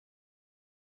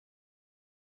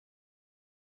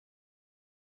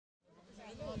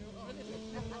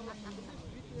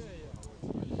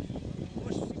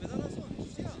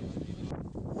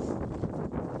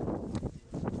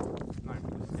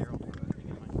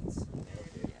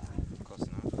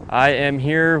I am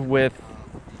here with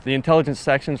the intelligence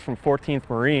sections from 14th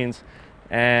Marines,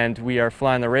 and we are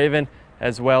flying the Raven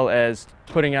as well as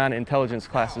putting on intelligence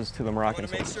classes to the Moroccan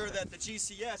soldiers. I want to make sure that the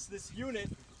GCS, this unit,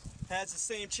 has the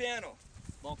same channel.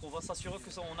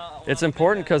 It's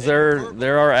important because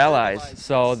they're our allies,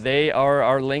 so they are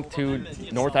our link to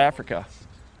North Africa.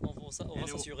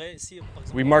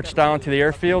 We marched down to the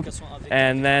airfield,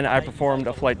 and then I performed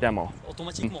a flight demo.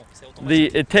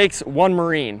 It takes one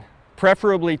Marine,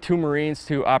 preferably 2 Marines,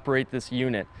 to operate this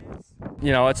unit.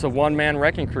 You know, it's a one-man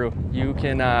wrecking crew. You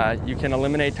can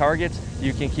eliminate targets.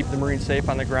 You can keep the Marines safe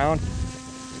on the ground.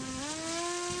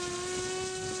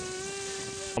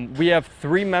 We have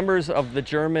 3 members of the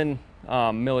German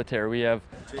military. We have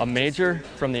a major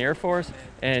from the Air Force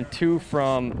and 2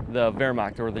 from the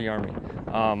Wehrmacht, or the Army.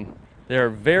 They're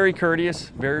very courteous,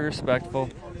 very respectful.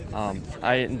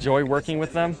 I enjoy working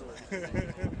with them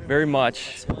very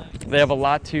much. They have a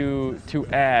lot to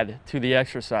add to the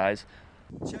exercise.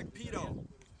 Check pedo.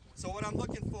 So what I'm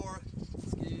looking for,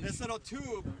 this little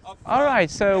tube. All right,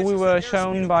 so we were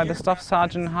shown by the staff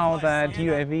sergeant how that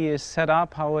UAV is set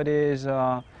up, how it is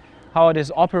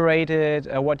operated,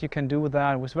 what you can do with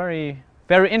that. It was very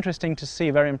interesting to see,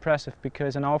 very impressive,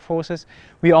 because in our forces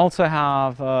we also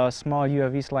have small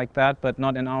UAVs like that, but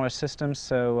not in our systems,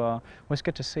 so it was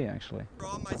good to see actually.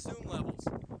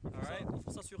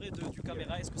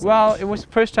 Well, it was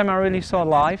the first time I really saw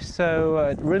live, so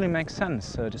it really makes sense,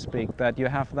 so to speak, that you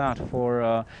have that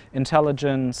for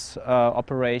intelligence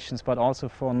operations, but also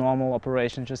for normal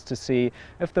operations, just to see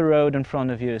if the road in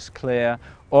front of you is clear,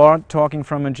 or talking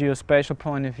from a geospatial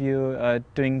point of view,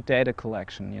 doing data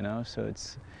collection, you know, so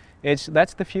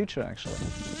that's the future actually.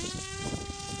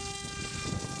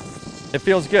 It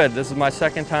feels good. This is my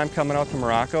 2nd time coming out to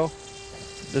Morocco.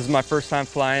 This is my first time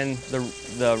flying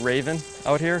the Raven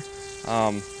out here.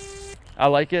 I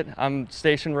like it. I'm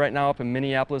stationed right now up in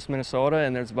Minneapolis, Minnesota,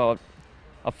 and there's about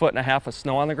 1.5 feet of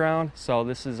snow on the ground, so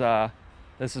this is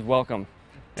welcome.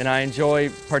 And I enjoy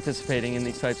participating in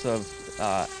these types of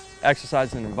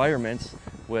exercise and environments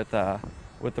with the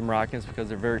Moroccans, because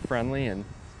they're very friendly and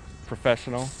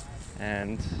professional,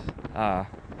 and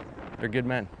they're good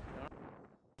men.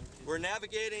 We're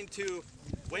navigating to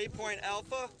waypoint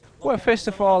Alpha. Well, first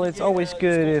of all, it's always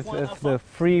good if the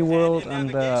free world and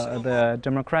the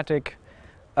democratic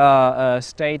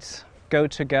states go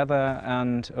together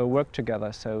and work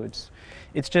together. So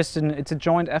it's a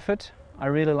joint effort. I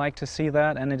really like to see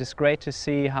that, and it is great to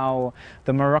see how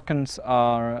the Moroccans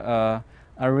are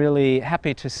really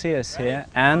happy to see us here.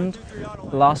 And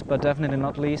last but definitely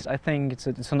not least, I think it's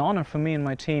an honor for me and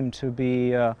my team to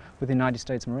be with the United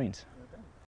States Marines.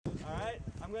 All right,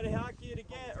 I'm going to hack you to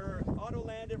get or auto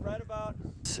land it right about.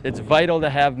 It's vital to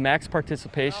have max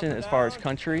participation as far as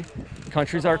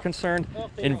countries are concerned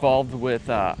involved with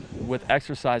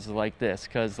exercises like this,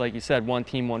 because, like you said, one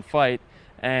team, one fight.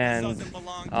 And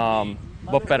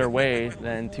what better way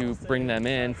than to bring them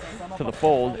in to the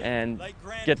fold and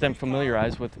get them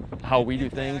familiarized with how we do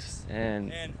things,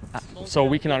 and so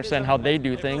we can understand how they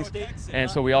do things, and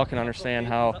so we all can understand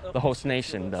how the host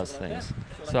nation does things.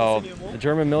 So the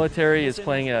German military is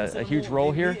playing a huge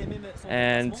role here,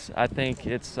 and I think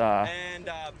it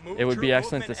would be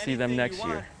excellent to see them next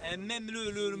year.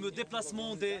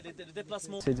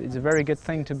 It's a very good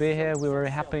thing to be here. We're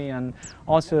very happy, and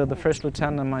also the first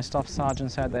lieutenant and my staff sergeant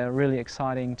said they're really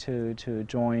exciting to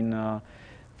join,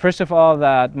 first of all,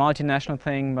 that multinational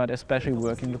thing, but especially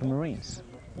working with the Marines.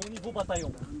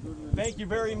 Thank you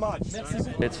very much.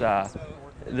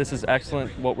 This is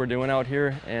excellent what we're doing out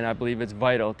here, and I believe it's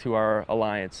vital to our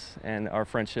alliance and our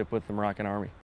friendship with the Moroccan Army.